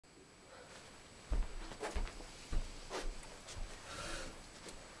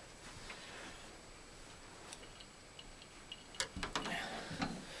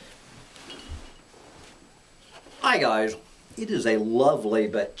Hi guys, it is a lovely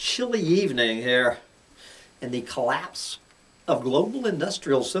but chilly evening here in the collapse of global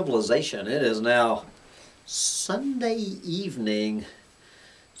industrial civilization. It is now Sunday evening,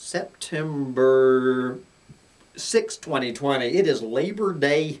 September 6, 2020. It is Labor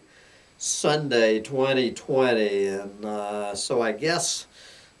Day Sunday 2020, and so I guess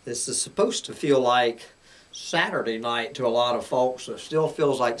this is supposed to feel like Saturday night to a lot of folks. It still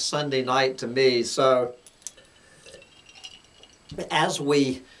feels like Sunday night to me. So as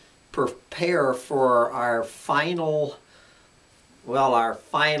we prepare for our final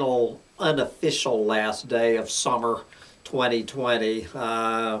unofficial last day of summer 2020,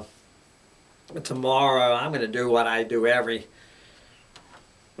 tomorrow I'm going to do what I do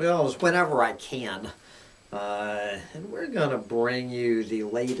whenever I can. And we're going to bring you the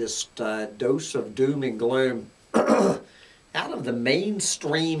latest dose of doom and gloom out of the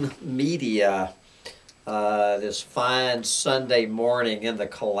mainstream media this fine Sunday morning in the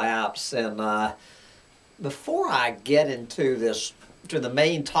collapse. And before I get into the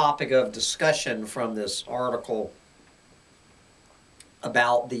main topic of discussion from this article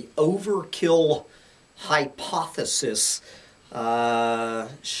about the Overkill Hypothesis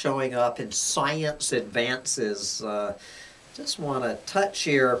showing up in Science Advances, just want to touch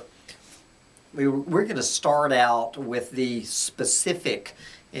here. We're going to start out with the specific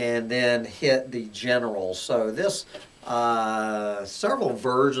and then hit the general. So this, several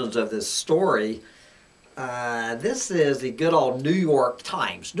versions of this story. This is the good old New York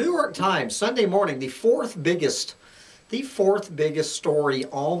Times. New York Times, Sunday morning, the fourth biggest story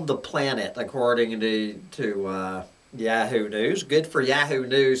on the planet, according to Yahoo News. Good for Yahoo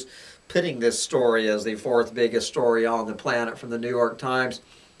News putting this story as the fourth biggest story on the planet from the New York Times.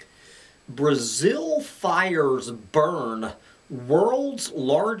 Brazil fires burn world's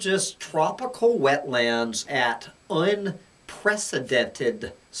largest tropical wetlands at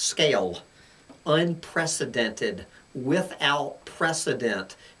unprecedented scale. Unprecedented, without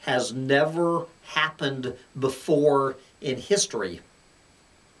precedent, has never happened before in history.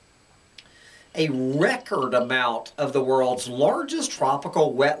 A record amount of the world's largest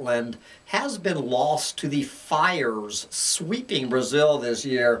tropical wetland has been lost to the fires sweeping Brazil this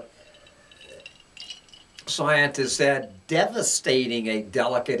year. Scientists said devastating a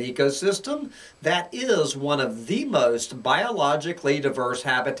delicate ecosystem that is one of the most biologically diverse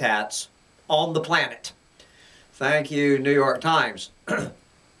habitats on the planet. Thank you, New York Times.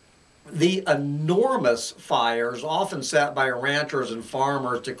 The enormous fires, often set by ranchers and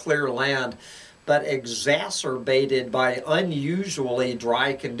farmers to clear land, but exacerbated by unusually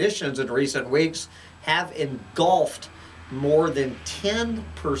dry conditions in recent weeks, have engulfed more than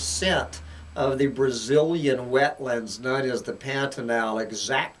 10% of the Brazilian wetlands known as the Pantanal,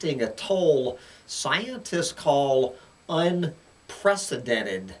 exacting a toll scientists call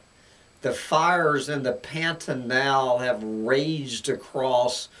unprecedented. The fires in the Pantanal have raged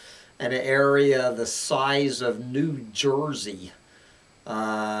across an area the size of New Jersey,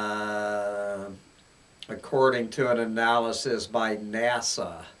 according to an analysis by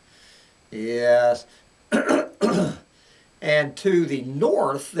NASA. Yes. And to the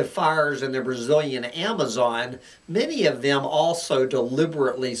north, the fires in the Brazilian Amazon, many of them also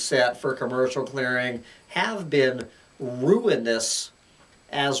deliberately set for commercial clearing, have been ruinous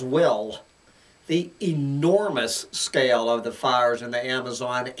as well. The enormous scale of the fires in the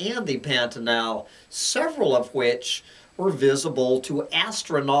Amazon and the Pantanal, several of which were visible to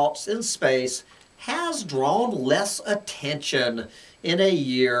astronauts in space, has drawn less attention in a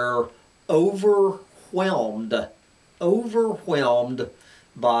year overwhelmed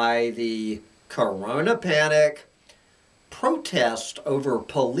by the corona panic, protest over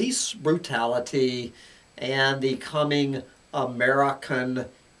police brutality, and the coming American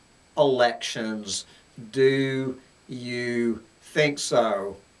elections. Do you think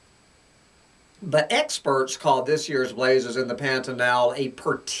so? But experts call this year's blazes in the Pantanal a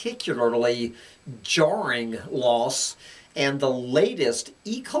particularly jarring loss and the latest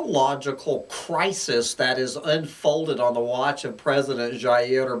ecological crisis that is unfolded on the watch of President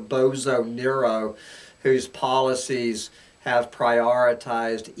Jair Bolsonaro, whose policies have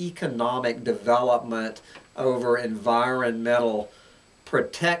prioritized economic development over environmental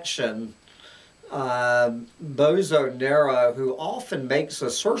protection. Bolsonaro, who often makes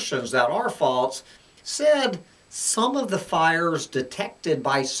assertions that are false, said some of the fires detected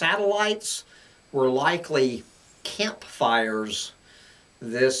by satellites were likely campfires.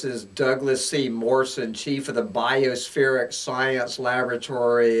 This is Douglas C. Morrison, chief of the Biospheric Science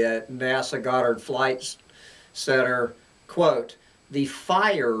Laboratory at NASA Goddard Flight Center. Quote, "The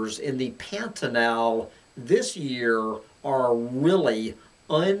fires in the Pantanal this year are really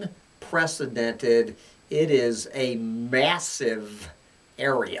unprecedented. It is a massive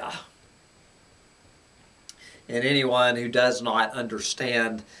area. And anyone who does not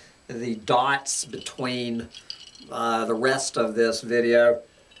understand the dots between the rest of this video,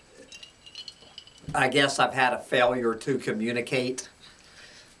 I guess I've had a failure to communicate.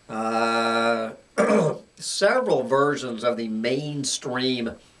 Several versions of the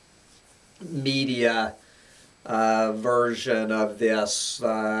mainstream media version of this,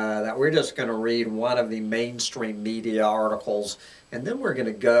 that we're just going to read one of the mainstream media articles, and then we're going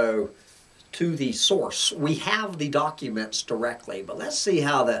to go to the source. We have the documents directly, but let's see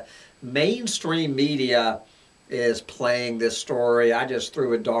how the mainstream media is playing this story. I just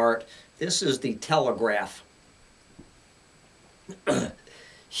threw a dart. This is the Telegraph.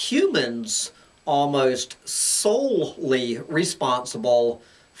 Humans almost solely responsible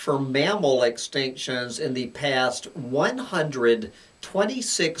for mammal extinctions in the past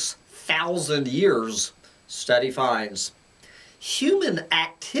 126,000 years, study finds. Human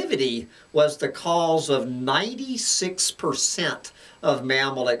activity was the cause of 96% of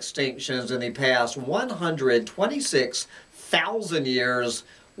mammal extinctions in the past 126,000 years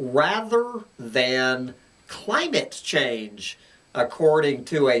rather than climate change, according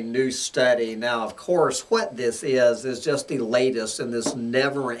to a new study. Now, of course, what this is just the latest in this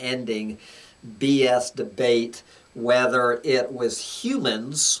never-ending BS debate whether it was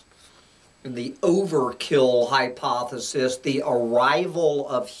humans, in the Overkill Hypothesis, the arrival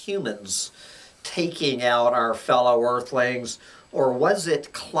of humans taking out our fellow Earthlings, or was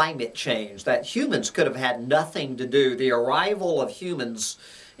it climate change, that humans could have had nothing to do? The arrival of humans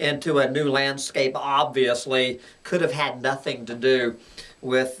into a new landscape obviously could have had nothing to do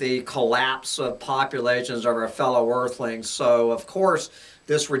with the collapse of populations of our fellow Earthlings. So, of course,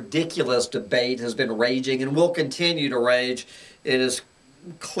 this ridiculous debate has been raging and will continue to rage. It is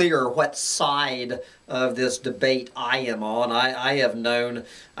clear what side of this debate I am on. I have known,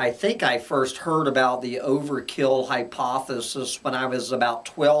 I think I first heard about the Overkill Hypothesis when I was about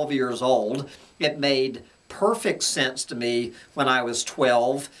 12 years old. It made perfect sense to me when I was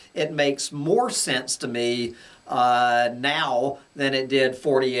 12. It makes more sense to me now than it did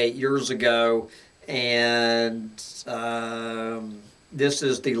 48 years ago. And this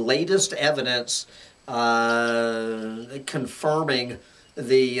is the latest evidence confirming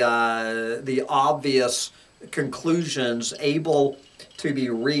the obvious conclusions able to be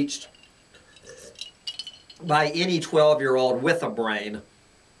reached by any 12-year-old with a brain.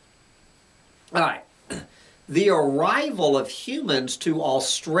 All right. The arrival of humans to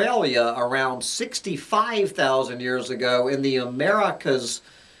Australia around 65,000 years ago, in the Americas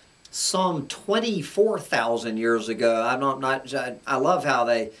some 24,000 years ago. I love how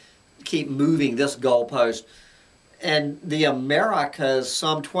they keep moving this goalpost. And the Americas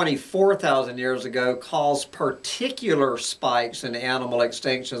some 24,000 years ago caused particular spikes in animal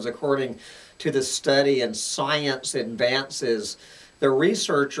extinctions, according to the study in Science Advances. The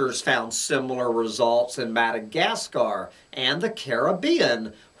researchers found similar results in Madagascar and the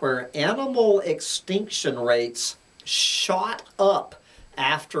Caribbean, where animal extinction rates shot up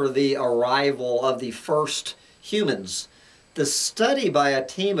after the arrival of the first humans. The study by a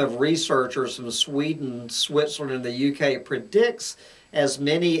team of researchers from Sweden, Switzerland, and the UK predicts as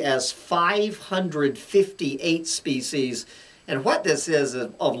many as 558 species. And what this is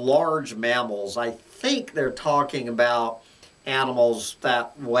of large mammals, I think they're talking about animals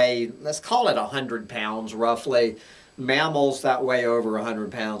that weigh, let's call it 100 pounds roughly, mammals that weigh over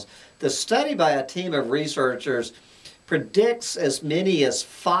 100 pounds. The study by a team of researchers predicts as many as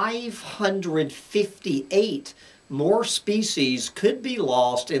 558 more species could be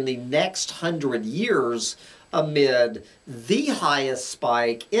lost in the next 100 years amid the highest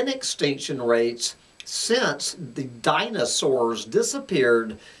spike in extinction rates since the dinosaurs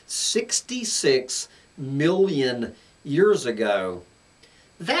disappeared 66 million years ago.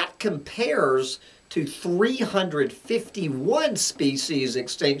 That compares to 351 species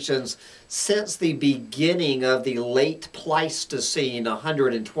extinctions since the beginning of the late Pleistocene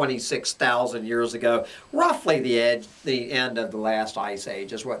 126,000 years ago. Roughly the end of the last ice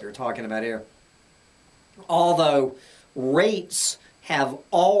age is what they're talking about here. Although rates have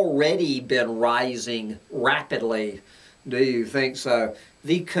already been rising rapidly. Do you think so?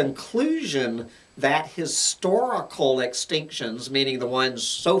 The conclusion that historical extinctions, meaning the ones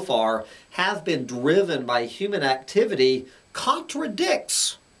so far, have been driven by human activity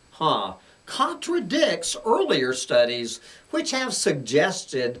contradicts earlier studies which have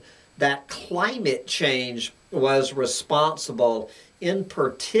suggested that climate change was responsible in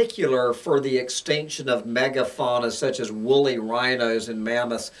particular for the extinction of megafauna such as woolly rhinos and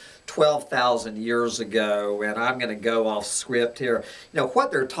mammoths 12,000 years ago. And I'm going to go off script here. You know,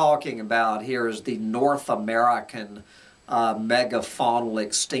 what they're talking about here is the North American megafaunal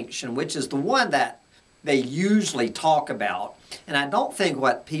extinction, which is the one that they usually talk about. And I don't think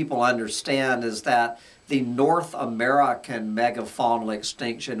what people understand is that the North American megafaunal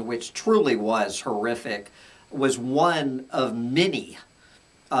extinction, which truly was horrific, was one of many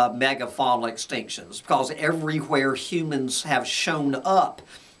megafaunal extinctions, because everywhere humans have shown up,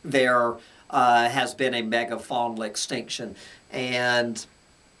 there has been a megafaunal extinction. And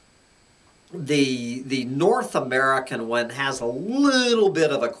the North American one has a little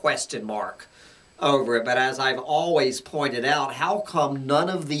bit of a question mark over it, but as I've always pointed out, how come none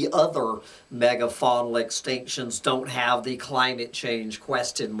of the other megafaunal extinctions don't have the climate change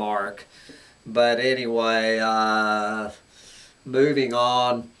question mark? But anyway, moving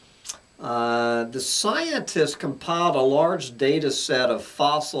on. The scientists compiled a large data set of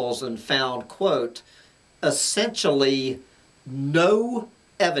fossils and found, quote, essentially no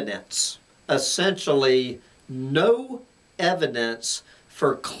evidence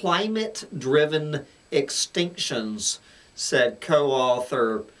for climate-driven extinctions, said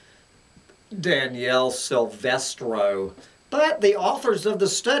co-author Danielle Silvestro. But the authors of the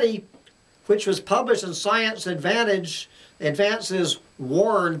study, which was published in Science Advances,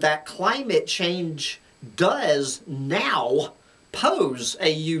 warned that climate change does now pose a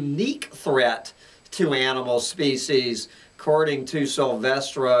unique threat to animal species. According to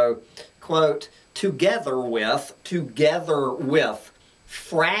Silvestro, quote, together with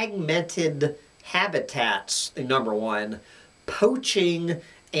fragmented habitats, number one, poaching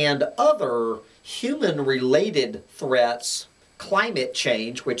and other human-related threats, climate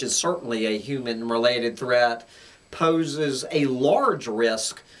change, which is certainly a human-related threat, poses a large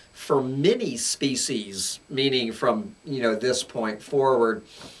risk for many species, meaning from, this point forward.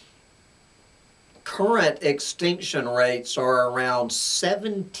 Current extinction rates are around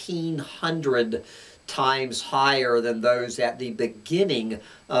 1,700 times higher than those at the beginning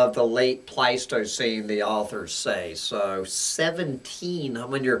of the late Pleistocene, the authors say. So 17,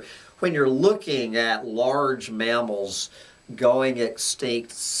 when you're looking at large mammals going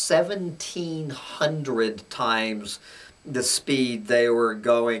extinct, 1,700 times the speed they were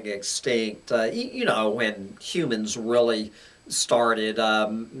going extinct, when humans really started,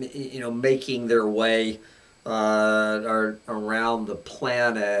 making their way around the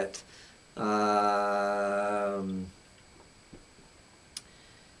planet.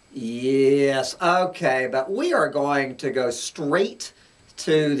 Yes, okay, but we are going to go straight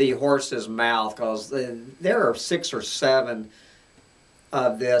to the horse's mouth, because there are 6 or 7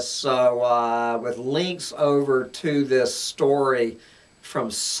 of this, so with links over to this story from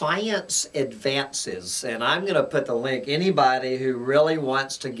Science Advances, and I'm going to put the link. Anybody who really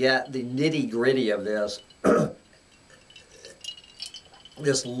wants to get the nitty-gritty of this,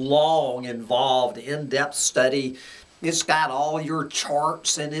 this long, involved, in-depth study, it's got all your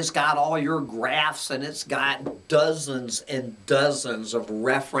charts, and it's got all your graphs, and it's got dozens and dozens of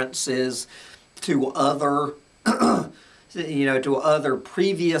references to other, to other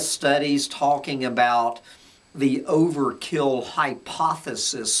previous studies talking about the overkill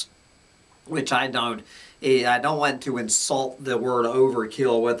hypothesis, which I don't want to insult the word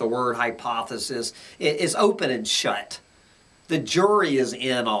overkill with the word hypothesis. It's open and shut. The jury is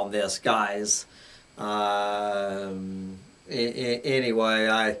in on this, guys.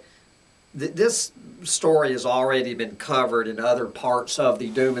 Anyway, this story has already been covered in other parts of the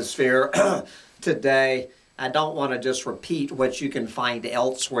Doomosphere today. I don't want to just repeat what you can find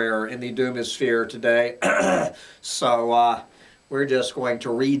elsewhere in the Doomosphere today. So we're just going to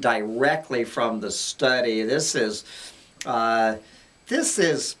read directly from the study. This is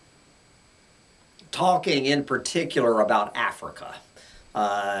talking in particular about Africa.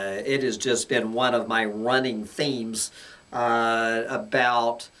 It has just been one of my running themes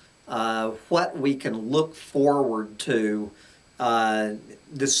about what we can look forward to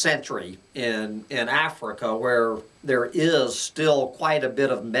this century in Africa, where there is still quite a bit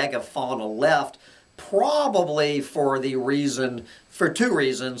of megafauna left, probably for 2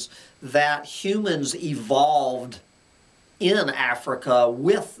 reasons: that humans evolved in Africa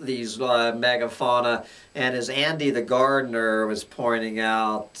with these megafauna, and as Andy the gardener was pointing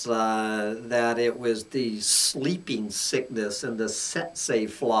out, that it was the sleeping sickness and the tsetse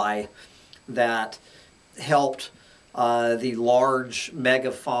fly that helped the large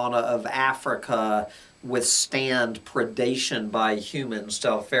megafauna of Africa withstand predation by humans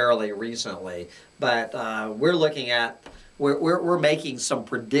till fairly recently. But we're looking at we're making some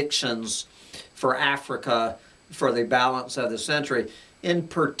predictions for Africa for the balance of the century. In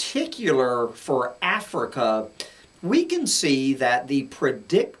particular, for Africa, we can see that the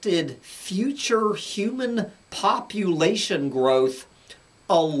predicted future human population growth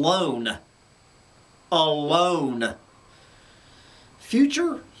alone,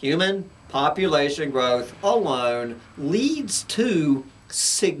 future human population growth alone leads to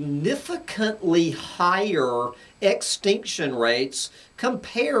significantly higher extinction rates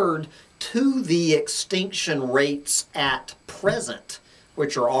compared to the extinction rates at present,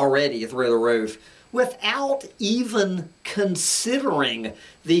 which are already through the roof, without even considering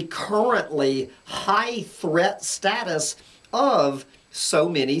the currently high threat status of so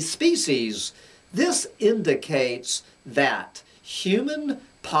many species. This indicates that human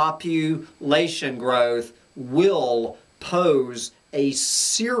population growth will pose a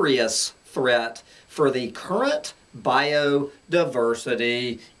serious threat for the current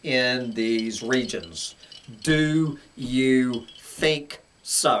biodiversity in these regions. Do you think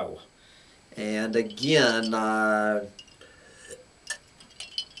so? And again,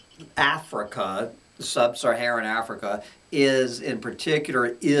 Africa, sub-Saharan Africa, in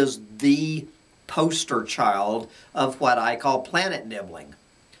particular is the poster child of what I call planet nibbling,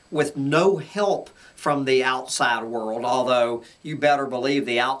 with no help from the outside world, although you better believe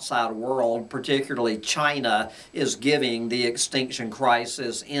the outside world, particularly China, is giving the extinction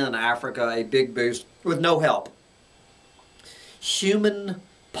crisis in Africa a big boost with no help. Human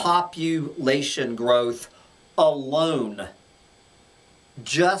population growth alone,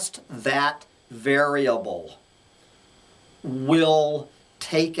 just that variable, will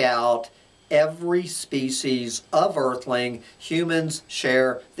take out every species of earthling humans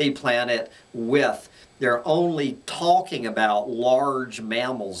share the planet with. They're only talking about large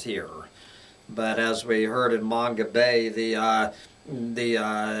mammals here. But as we heard in Manga Bay, the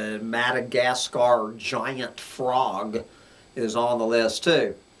Madagascar giant frog is on the list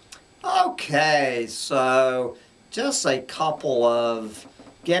too. Okay, so just a couple of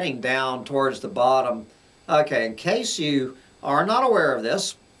getting down towards the bottom. Okay, in case you are not aware of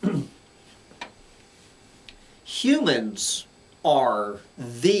this, humans are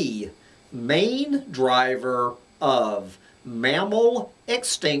the main driver of mammal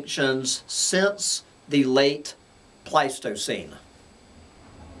extinctions since the late Pleistocene.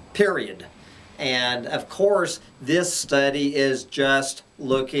 Period. And of course, this study is just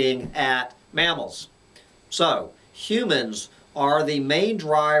looking at mammals. So, humans are the main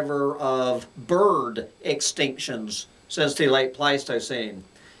driver of bird extinctions since the late Pleistocene.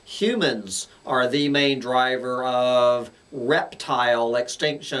 Humans are the main driver of reptile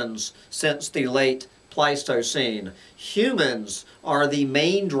extinctions since the late Pleistocene. Humans are the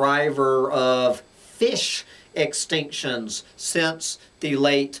main driver of fish extinctions since the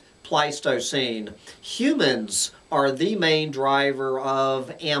late Pleistocene. Humans are the main driver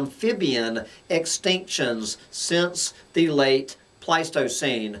of amphibian extinctions since the late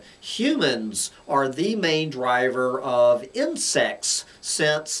Pleistocene. Humans are the main driver of insects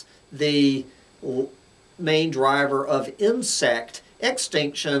since the main driver of insect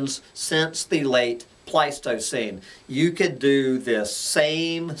extinctions since the late Pleistocene. You could do this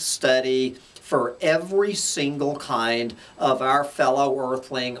same study for every single kind of our fellow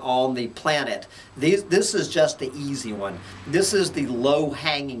earthling on the planet. This is just the easy one. This is the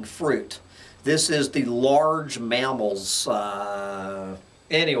low-hanging fruit. This is the large mammals.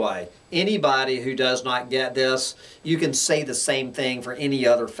 Anyway, anybody who does not get this, you can say the same thing for any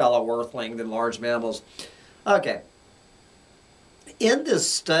other fellow earthling than large mammals. Okay. In this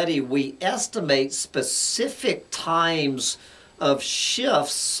study, we estimate specific times of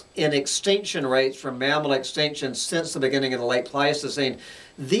shifts in extinction rates from mammal extinction since the beginning of the late Pleistocene.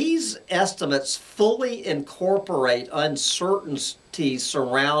 These estimates fully incorporate uncertainty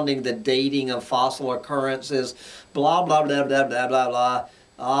surrounding the dating of fossil occurrences, blah, blah, blah, blah, blah, blah, blah.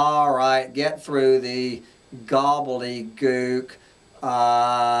 All right, get through the gobbledygook.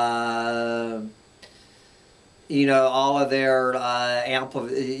 You know, all of their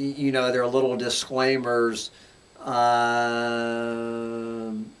their little disclaimers.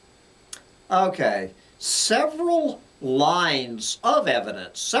 Okay, several lines of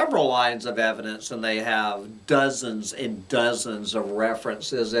evidence, and they have dozens and dozens of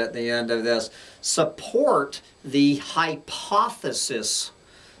references at the end of this, support the hypothesis.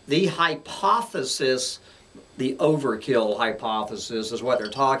 The overkill hypothesis is what they're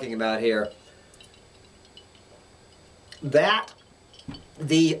talking about here, that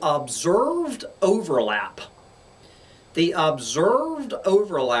the observed overlap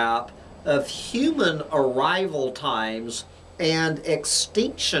of human arrival times and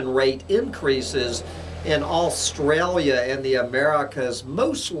extinction rate increases in Australia and the Americas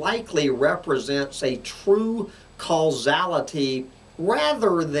most likely represents a true causality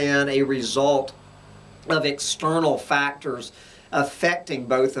rather than a result of external factors affecting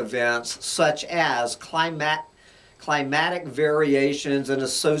both events, such as climatic variations and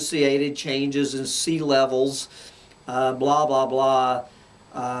associated changes in sea levels, blah, blah, blah.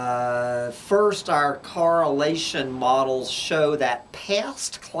 First, our correlation models show that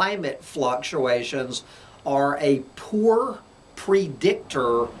past climate fluctuations are a poor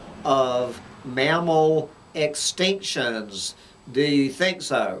predictor of mammal extinctions. Do you think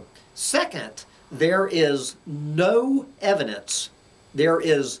so? Second, there is no evidence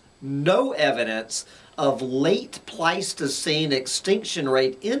of late Pleistocene extinction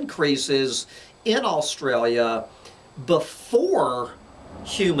rate increases in Australia before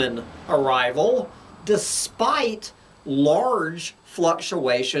human arrival, despite large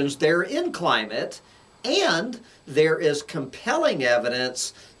fluctuations there in climate, and there is compelling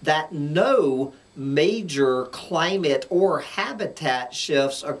evidence that no major climate or habitat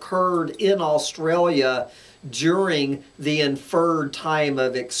shifts occurred in Australia during the inferred time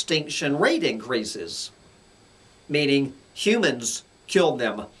of extinction rate increases, meaning humans killed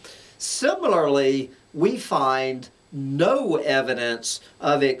them. Similarly, we find no evidence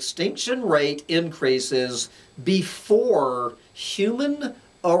of extinction rate increases before human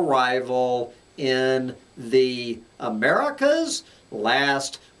arrival in the Americas.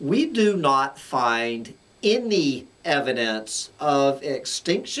 Last, we do not find any evidence of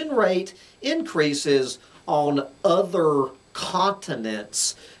extinction rate increases on other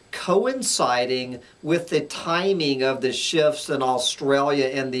continents coinciding with the timing of the shifts in Australia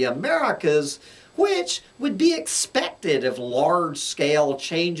and the Americas, which would be expected if large-scale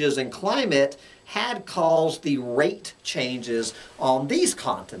changes in climate had caused the rate changes on these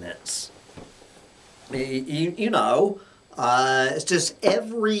continents. It's just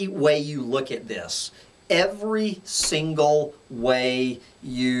every way you look at this, every single way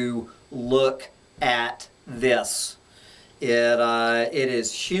you look at this, it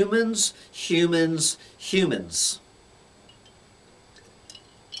is humans, humans, humans.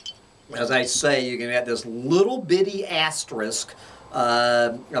 As I say, you can get this little bitty asterisk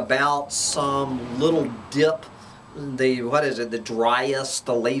about some little dip, the driest,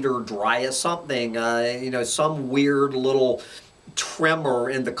 the later driest, something, some weird little tremor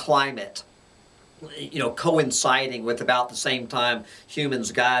in the climate, coinciding with about the same time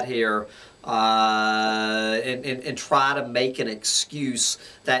humans got here, and try to make an excuse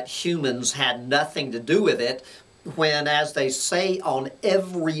that humans had nothing to do with it, when, as they say on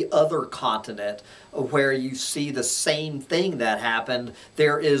every other continent where you see the same thing that happened,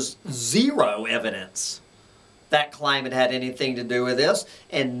 there is zero evidence that climate had anything to do with this,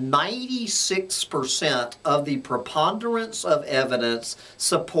 and 96% of the preponderance of evidence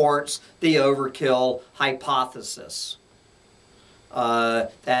supports the overkill hypothesis.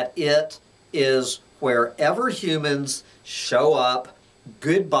 That it is wherever humans show up.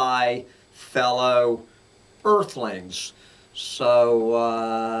 Goodbye, fellow Earthlings. So,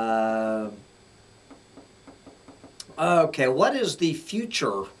 okay, what is the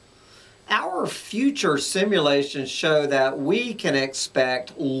future? Our future simulations show that we can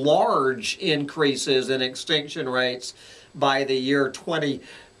expect large increases in extinction rates by the year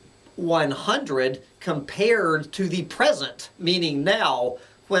 2100 compared to the present, meaning now,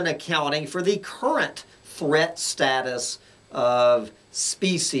 when accounting for the current threat status of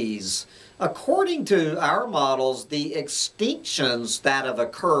species. According to our models, the extinctions that have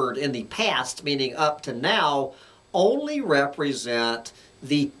occurred in the past, meaning up to now, only represent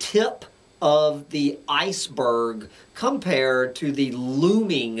the tip of the iceberg compared to the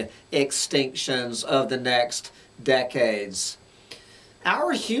looming extinctions of the next decades.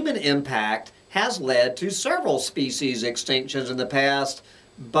 Our human impact has led to several species extinctions in the past,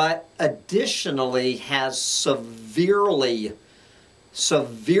 but additionally has severely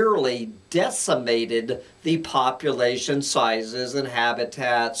decimated the population sizes and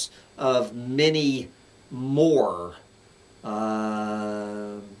habitats of many more.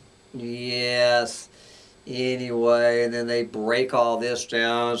 Yes. Anyway, and then they break all this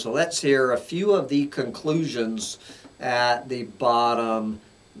down. So let's hear a few of the conclusions at the bottom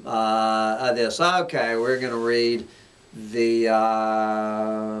of this. Okay, we're going to read the...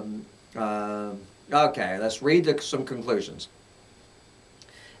 okay, let's read some conclusions.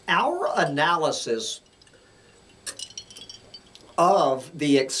 Our analysis of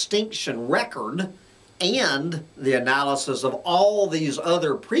the extinction record and the analysis of all these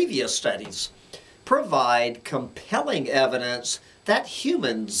other previous studies provide compelling evidence that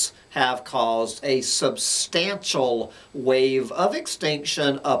humans have caused a substantial wave of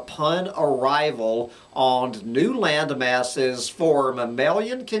extinction upon arrival on new land masses for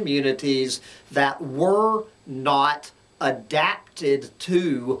mammalian communities that were not adapted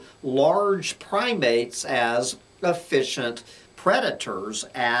to large primates as efficient predators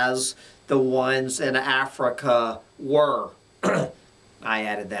as the ones in Africa were. I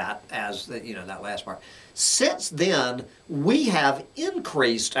added that as that last part. Since then, we have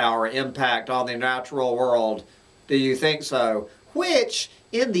increased our impact on the natural world. Do you think so? Which,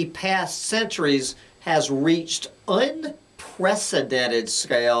 in the past centuries, has reached unprecedented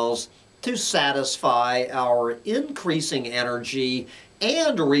scales to satisfy our increasing energy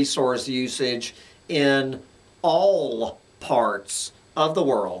and resource usage in all parts of the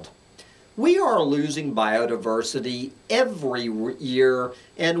world. We are losing biodiversity every year,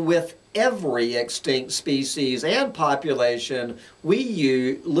 and with every extinct species and population,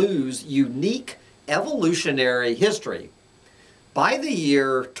 we lose unique evolutionary history. By the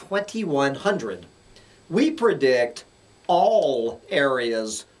year 2100, we predict all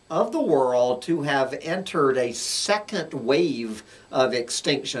areas of the world to have entered a second wave of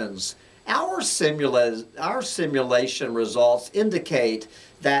extinctions. Our simulation results indicate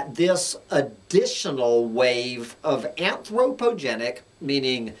that this additional wave of anthropogenic,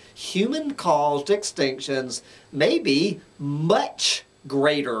 meaning human-caused extinctions, may be much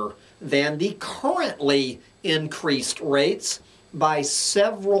greater than the currently increased rates by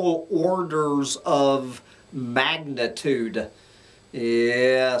several orders of magnitude.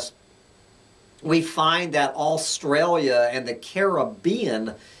 Yes. We find that Australia and the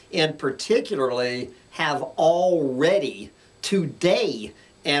Caribbean in particularly have already today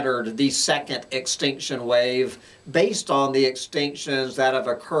entered the second extinction wave based on the extinctions that have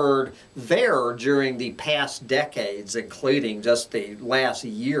occurred there during the past decades, including just the last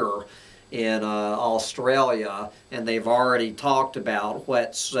year in Australia, and they've already talked about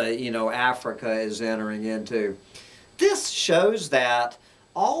what's Africa is entering into. This shows that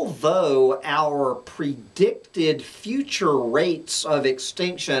although our predicted future rates of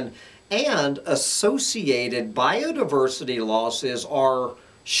extinction and associated biodiversity losses are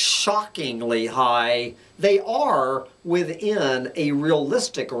shockingly high, they are within a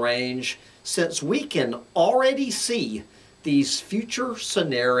realistic range, since we can already see these future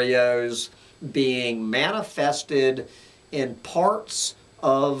scenarios being manifested in parts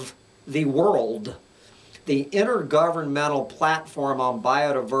of the world. The Intergovernmental Platform on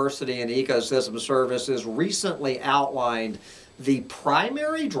Biodiversity and Ecosystem Services recently outlined the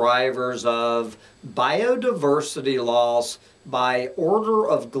primary drivers of biodiversity loss by order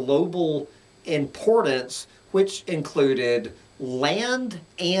of global importance, which included land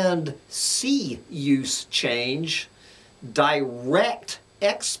and sea use change, direct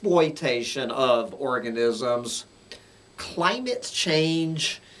exploitation of organisms, climate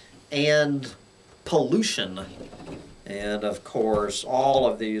change, and pollution. And of course, all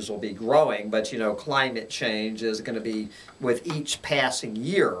of these will be growing, but climate change is going to be, with each passing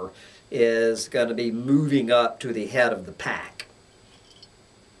year, is going to be moving up to the head of the pack.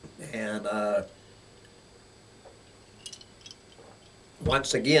 And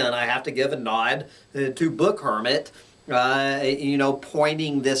once again, I have to give a nod to Book Hermit,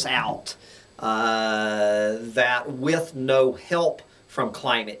 pointing this out, that with no help from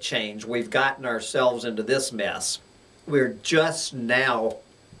climate change, we've gotten ourselves into this mess. We're just now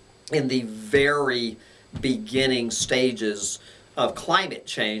in the very beginning stages of climate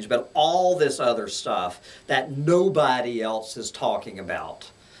change, but all this other stuff that nobody else is talking about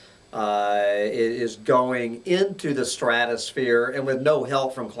is going into the stratosphere, and with no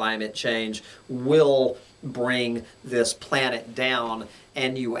help from climate change will bring this planet down.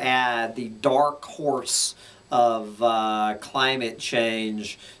 And you add the dark horse of climate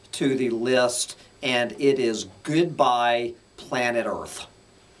change to the list, and it is goodbye planet Earth.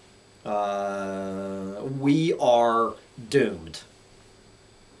 We are doomed.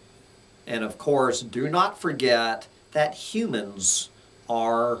 And of course, do not forget that humans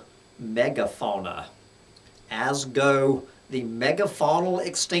are megafauna, as go the megafaunal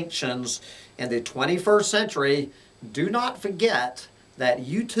extinctions in the 21st century. Do not forget that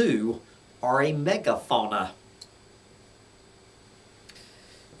you too are a megafauna.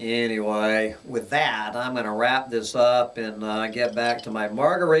 Anyway, with that, I'm going to wrap this up and get back to my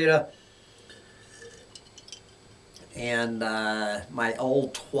margarita and my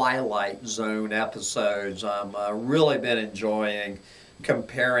old Twilight Zone episodes. I've really been enjoying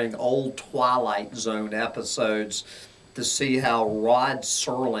comparing old Twilight Zone episodes to see how Rod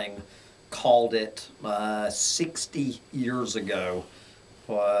Serling called it 60 years ago,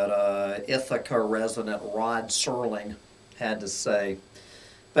 what Ithaca resident Rod Serling had to say.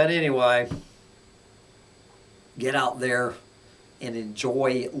 But anyway, get out there and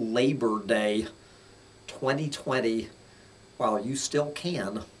enjoy Labor Day 2020 while you still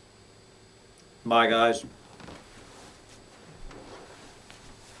can. Bye, guys.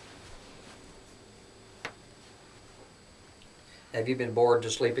 Have you been bored to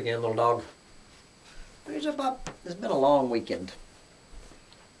sleep again, little dog? It's been a long weekend.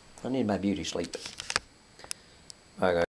 I need my beauty sleep.